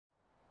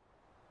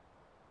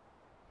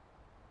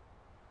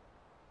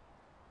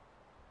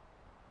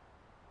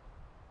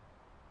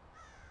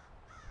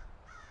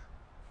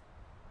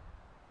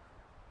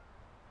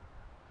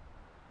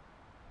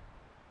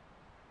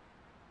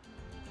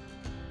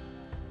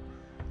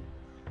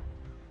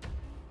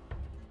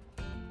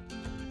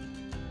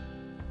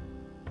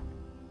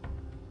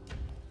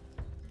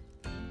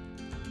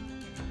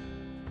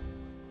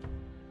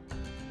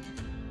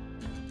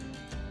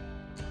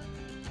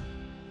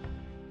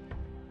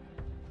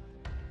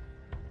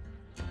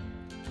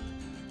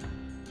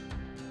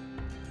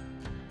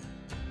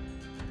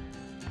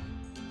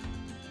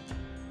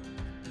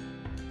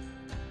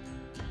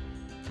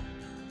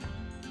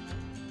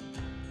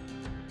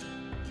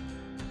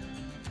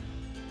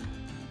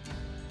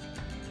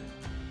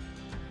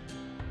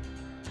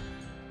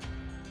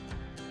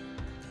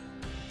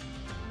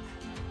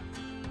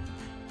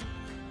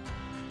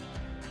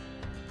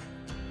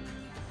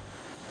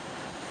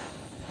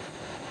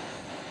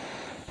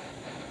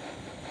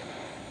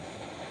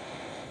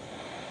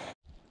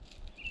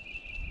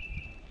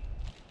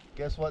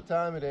Guess what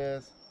time it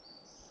is?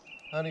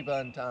 Honey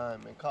bun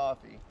time and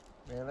coffee.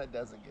 Man, that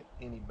doesn't get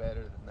any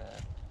better than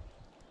that.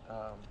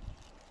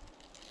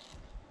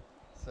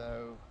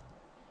 So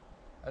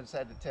I just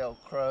had to tell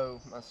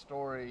Crow my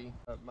story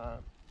of my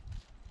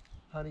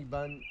honey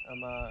bun,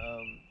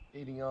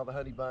 eating all the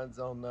honey buns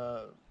on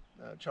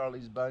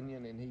Charlie's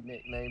Bunion, and he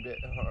nicknamed it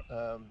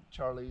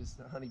Charlie's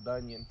Honey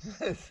Bunion.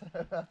 So,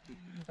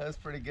 that's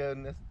pretty good,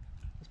 and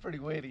that's pretty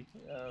witty.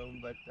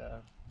 But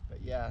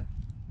yeah,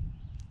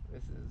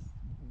 this is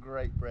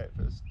great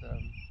breakfast.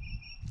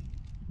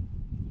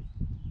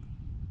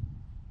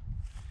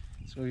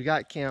 So we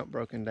got camp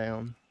broken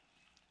down.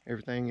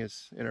 Everything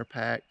is in our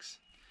packs.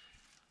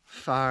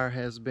 Fire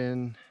has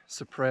been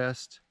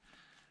suppressed.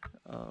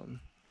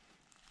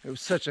 It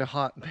was such a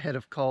hot bed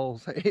of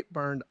coals. It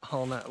burned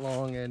all night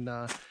long, and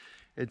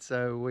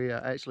so we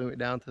actually went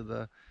down to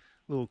the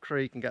little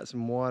creek and got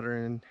some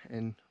water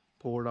and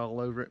poured all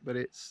over it. But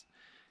it's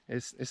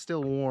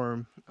still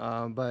warm,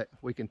 but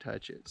we can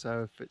touch it.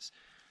 So if it's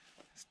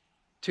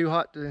too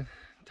hot to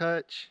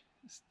touch,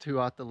 it's too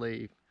hot to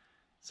leave.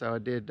 So I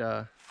did,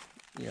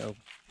 you know,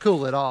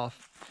 cool it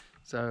off.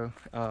 So,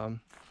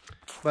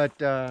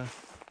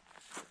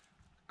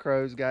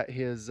 Crow's got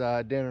his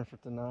dinner for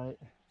tonight.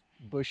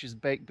 Bush's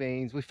baked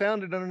beans. We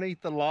found it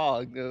underneath the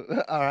log,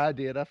 or I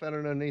did. I found it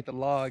underneath the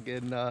log,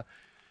 and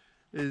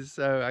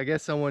so I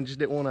guess someone just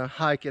didn't want to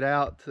hike it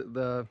out to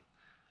the,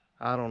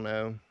 I don't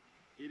know.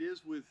 It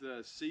is with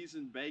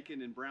seasoned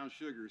bacon and brown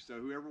sugar, so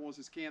whoever wants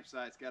this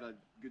campsite's got a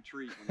good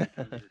treat when they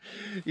come here.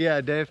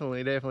 Yeah,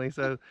 definitely.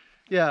 So,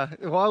 yeah,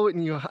 why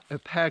wouldn't you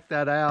pack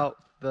that out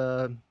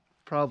the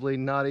probably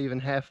not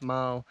even half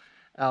mile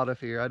out of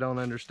here? I don't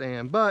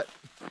understand, but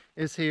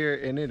it's here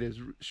and it is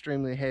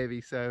extremely heavy,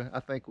 so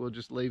I think we'll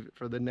just leave it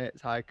for the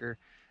next hiker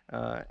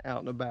out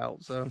and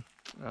about. So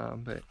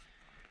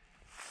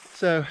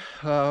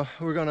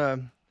we're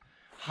gonna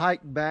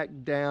hike back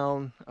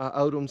down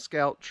Odom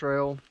Scout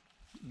Trail,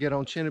 get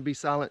on Chinnabee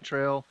Silent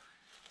Trail,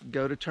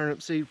 go to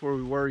Turnip Seed where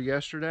we were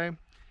yesterday,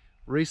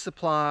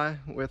 resupply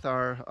with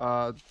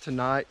our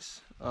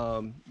tonight's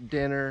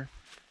dinner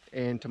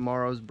and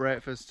tomorrow's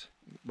breakfast.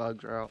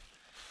 Bugs are out.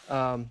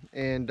 We're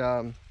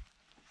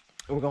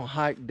gonna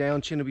hike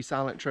down Chinnabee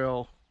Silent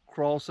Trail,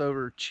 cross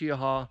over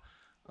Chiaha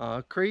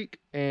Creek,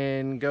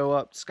 and go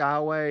up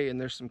Skyway. And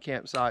there's some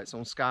campsites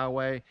on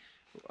Skyway.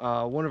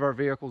 One of our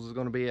vehicles is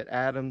going to be at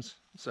Adams,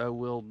 so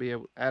we'll be at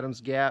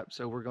Adams Gap.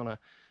 So we're gonna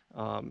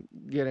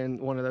get in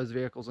one of those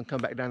vehicles and come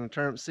back down to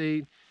Turnip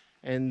Seed.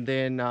 And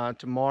then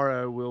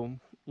tomorrow we'll,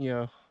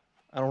 I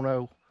don't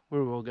know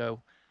where we'll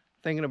go.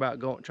 Thinking about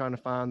trying to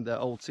find the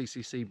old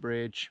CCC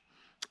bridge.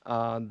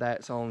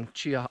 That's on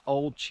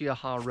old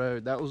Chiaha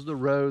Road. That was the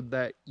road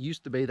that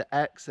used to be the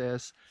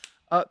access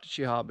up to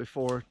Chiaha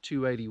before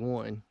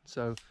 281.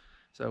 So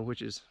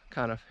which is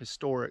kind of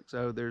historic.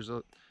 So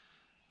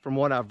from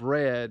what I've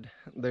read,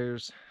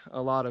 there's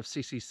a lot of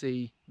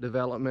CCC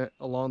development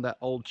along that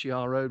old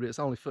Chiaha Road, but it's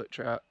only foot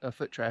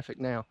traffic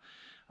now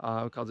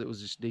because it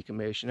was just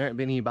decommissioned. There hasn't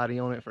been anybody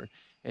on it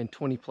in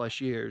 20 plus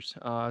years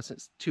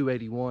since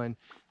 281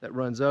 that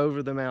runs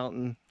over the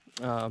mountain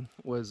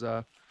was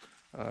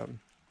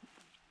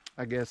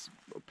I guess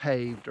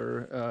paved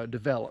or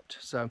developed.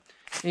 So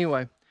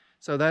anyway,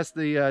 so that's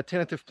the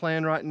tentative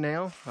plan right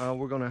now.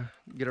 We're gonna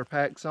get our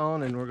packs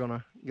on and we're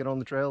gonna get on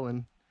the trail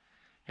and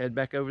head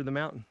back over the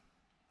mountain.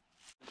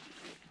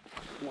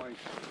 White.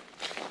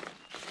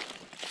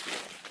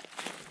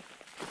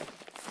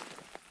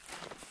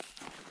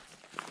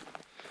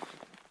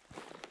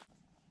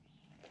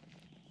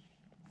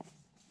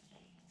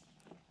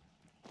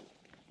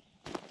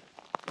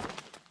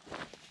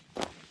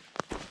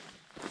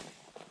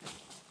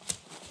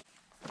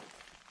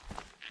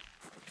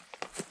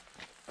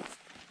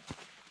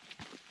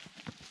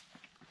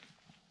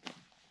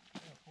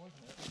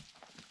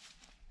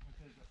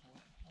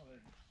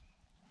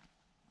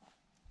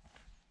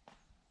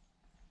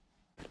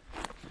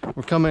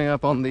 We're coming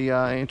up on the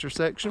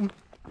intersection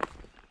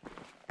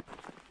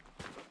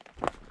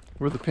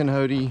where the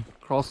Pinhoti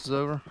crosses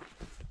over.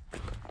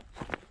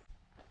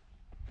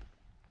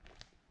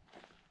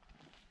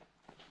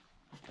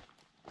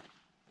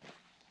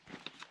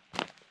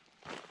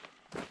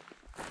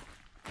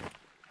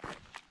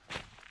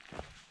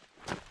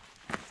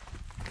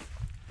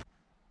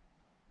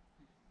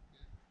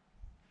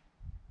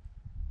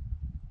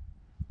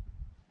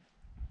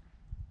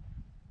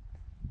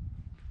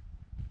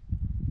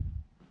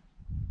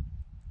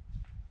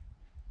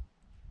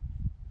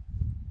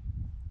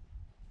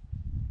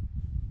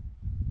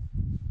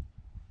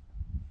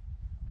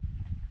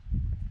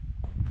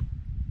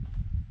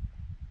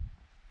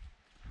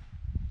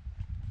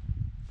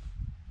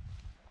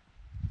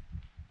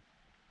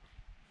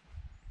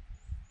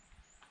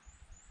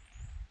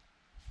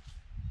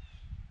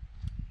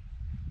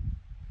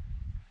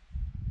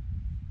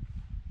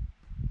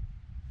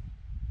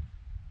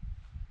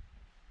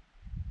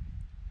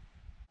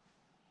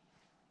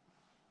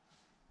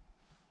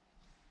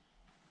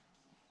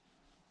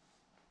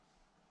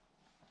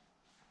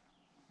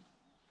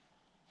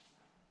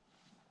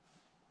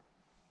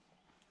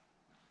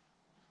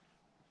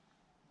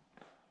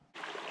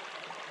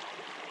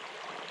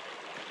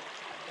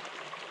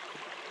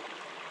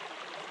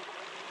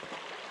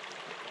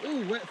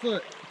 Ooh, wet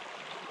foot.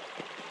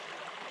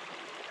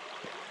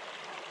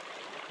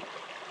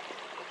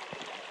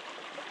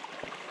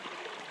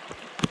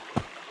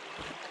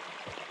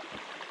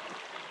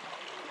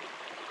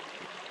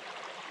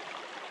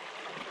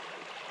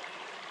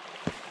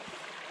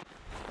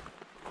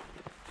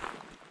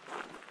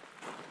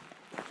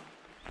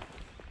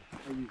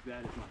 I use that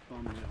as my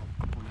thumbnail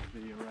on that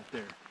video right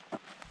there.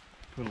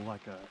 Put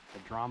like a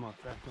drama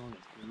effect on it.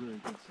 It's a really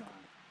good sign.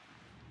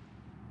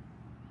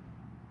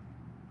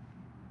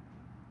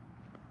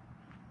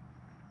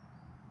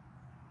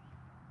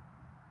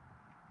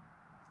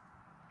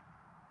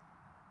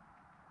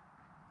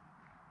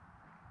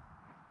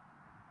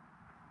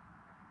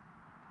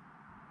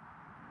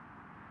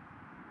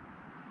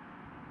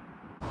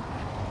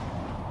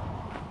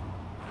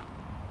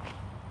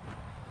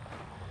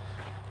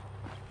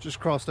 Just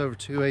crossed over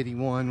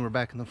 281. We're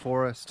back in the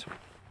forest,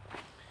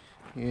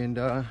 and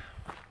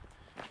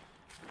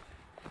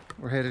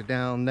we're headed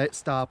down. Next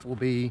stop will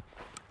be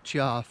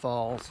Chinnabee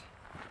Falls.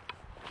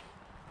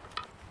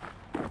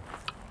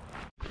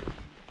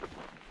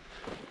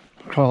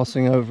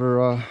 Crossing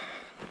over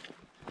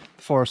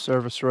Forest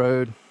Service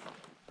Road.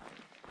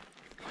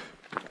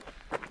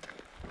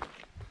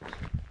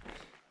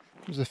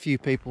 There's a few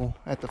people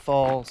at the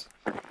falls.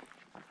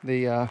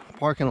 The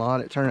parking lot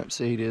at Turnip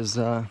Seed is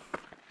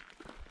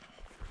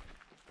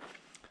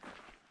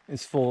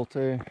full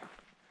too.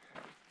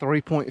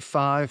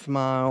 3.5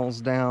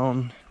 miles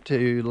down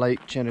to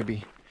Lake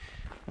Chinnabee.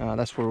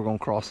 That's where we're going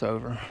to cross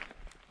over.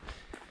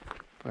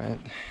 But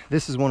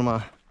this is one of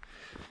my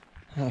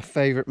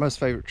most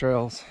favorite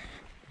trails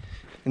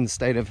in the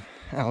state of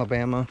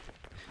Alabama.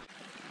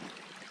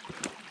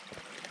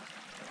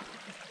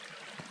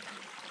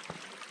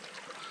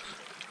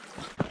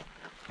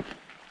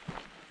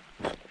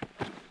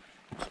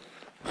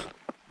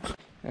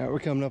 We're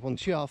coming up on the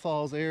Chinnabee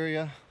Falls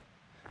area.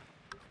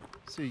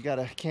 So you got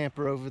a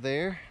camper over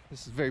there.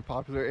 This is a very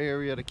popular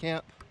area to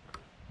camp.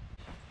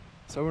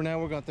 So we're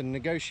going to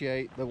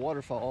negotiate the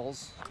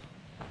waterfalls,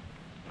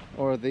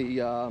 or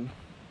the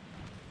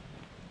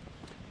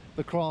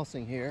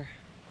crossing here.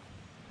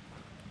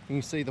 You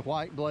can see the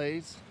white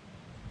blaze.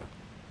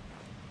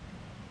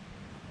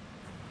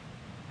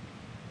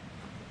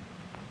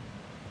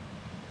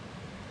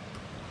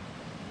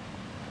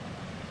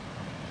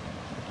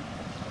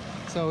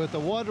 So if the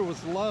water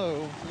was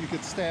low, you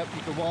could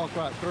walk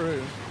right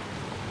through,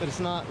 but it's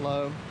not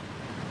low.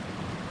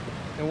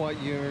 And what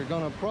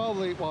I'm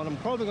probably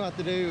gonna have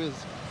to do is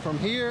from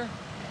here,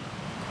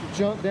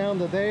 jump down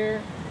to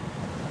there,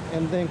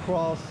 and then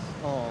cross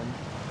on.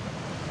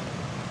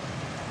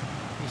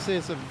 You see,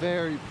 it's a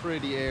very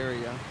pretty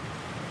area.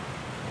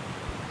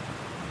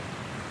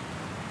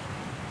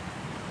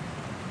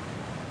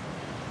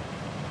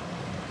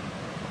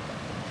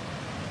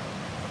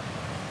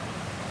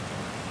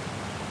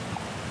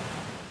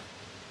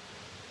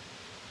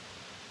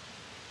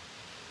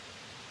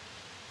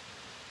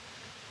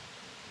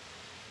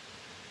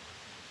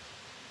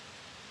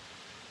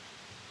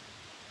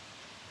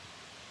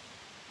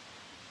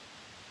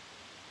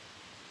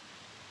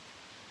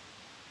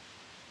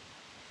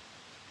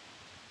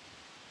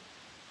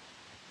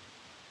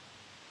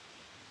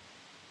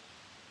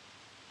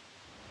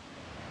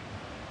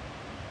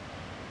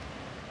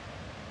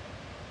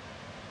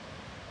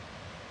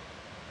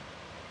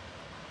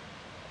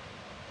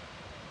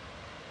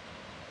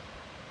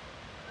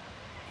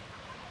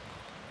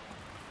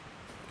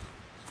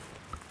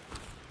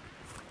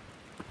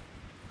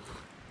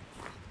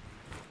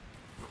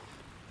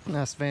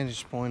 Nice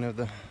vantage point of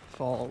the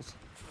falls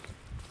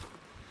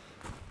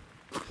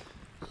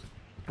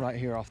right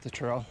here off the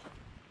trail.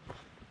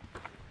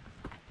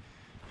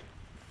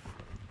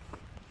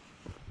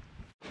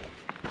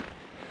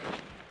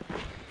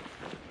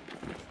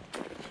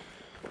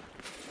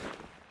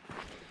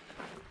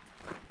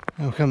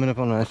 I'm coming up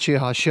on a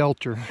Chinnabee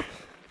shelter.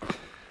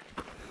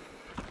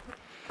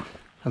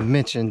 I've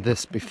mentioned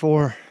this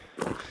before,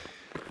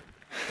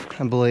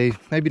 I believe,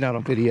 maybe not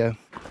on video.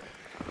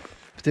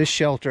 This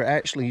shelter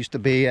actually used to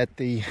be at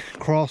the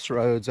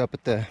crossroads up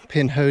at the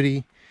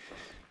Pinhoti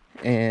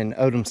and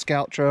Odom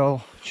Scout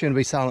Trail,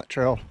 Chinnabee Silent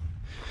Trail.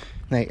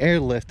 And they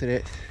airlifted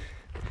it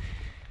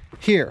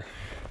here.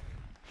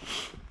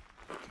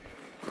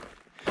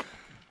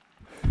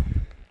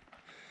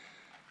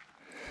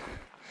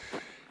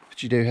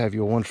 But you do have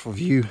your wonderful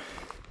view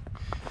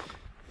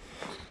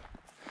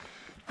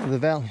of the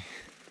valley.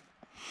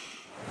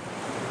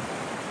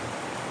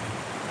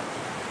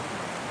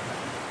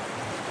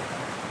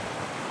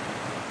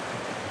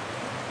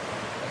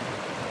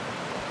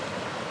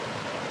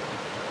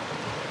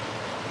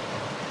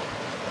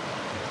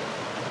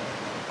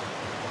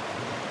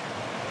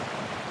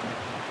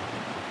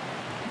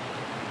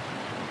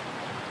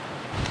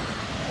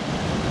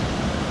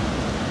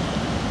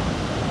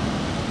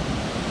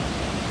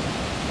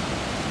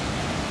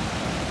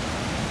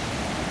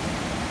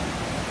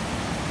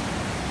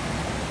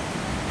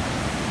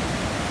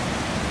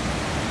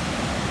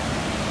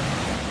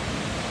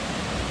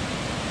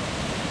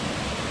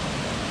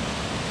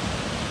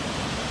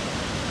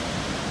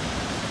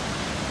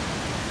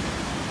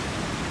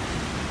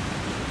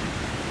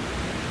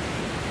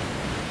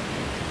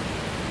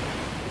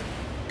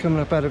 Coming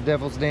up out of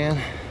Devil's Den.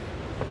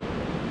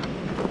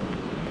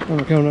 And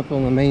we're coming up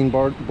on the main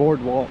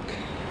boardwalk.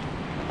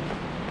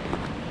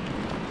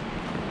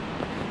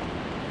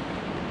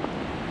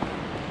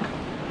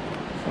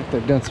 Looks like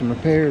they've done some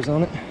repairs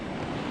on it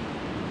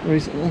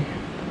recently.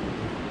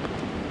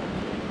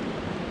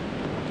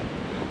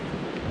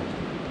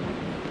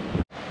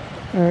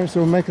 Alright, so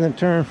we're making a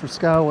turn for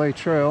Skyway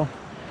Trail.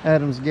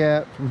 Adams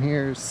Gap from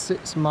here is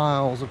 6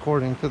 miles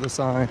according to the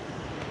sign.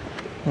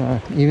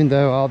 Even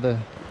though all the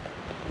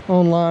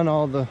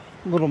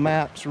little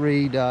maps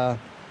read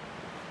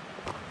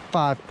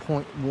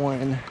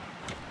 5.1.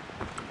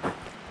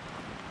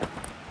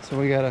 So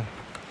we gotta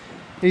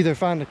either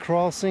find a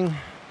crossing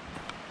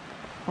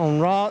on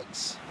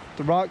rocks,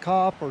 the rock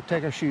hop, or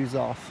take our shoes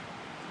off.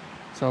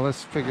 So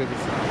let's figure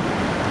this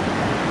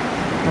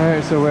out.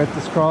 Alright, so we're at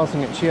this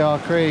crossing at Chial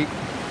Creek.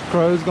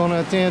 Crow's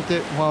gonna attempt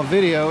it while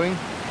videoing.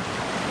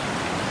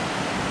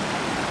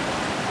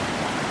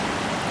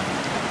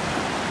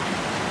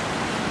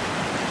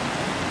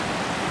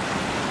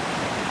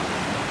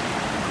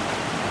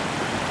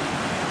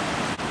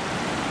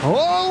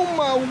 Oh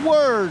my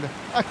word!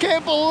 I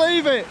can't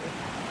believe it!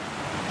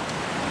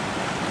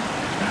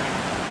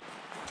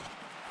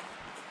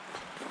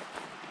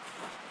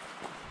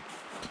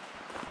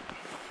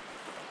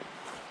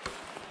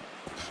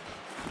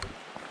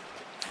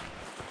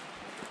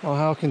 Oh,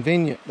 how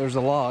convenient. There's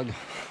a log.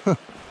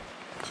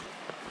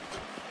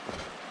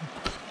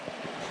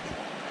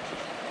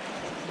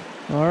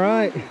 All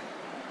right.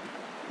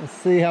 Let's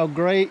see how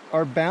great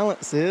our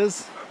balance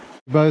is.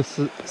 Both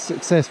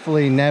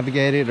successfully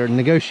navigated or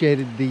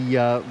negotiated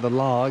the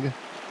log.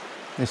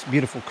 This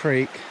beautiful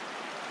creek.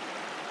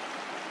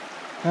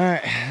 All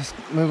right, let's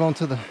move on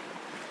to the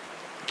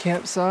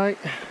campsite.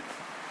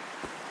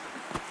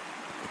 A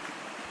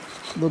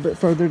little bit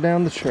further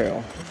down the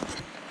trail.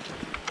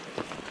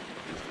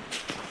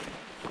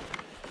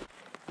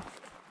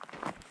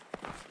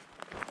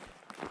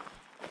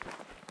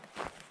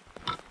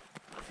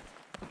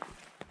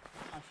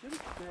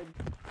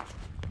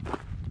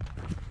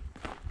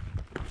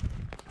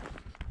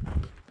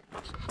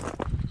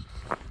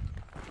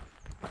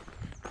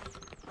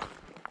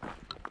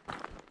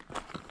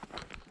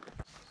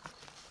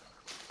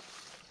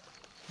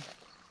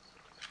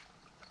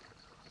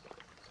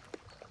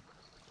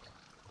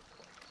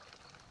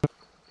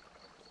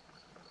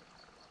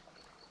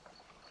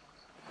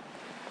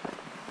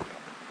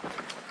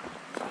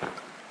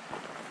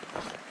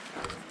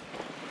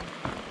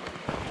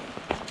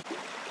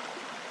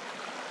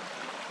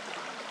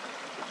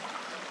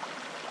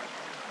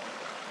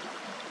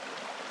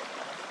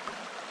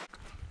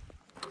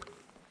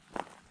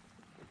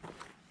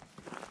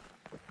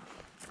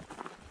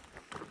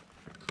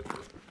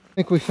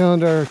 I think we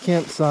found our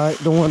campsite.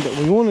 The one that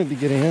we wanted to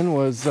get in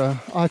was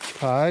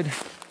occupied.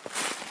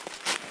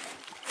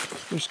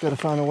 We just got to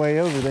find a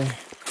way over there.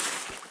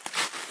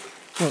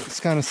 Well, it's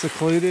kind of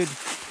secluded,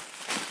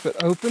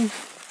 but open.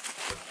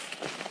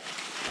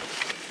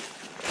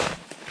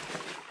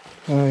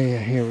 Oh yeah,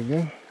 here we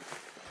go.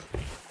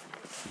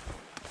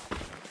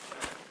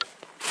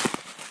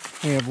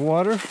 We have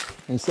water.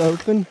 It's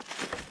open.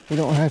 We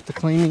don't have to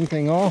clean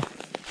anything off.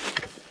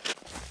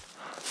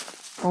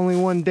 Only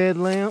one dead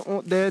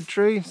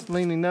tree. It's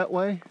leaning that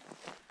way.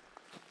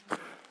 I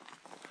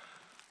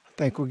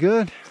think we're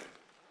good.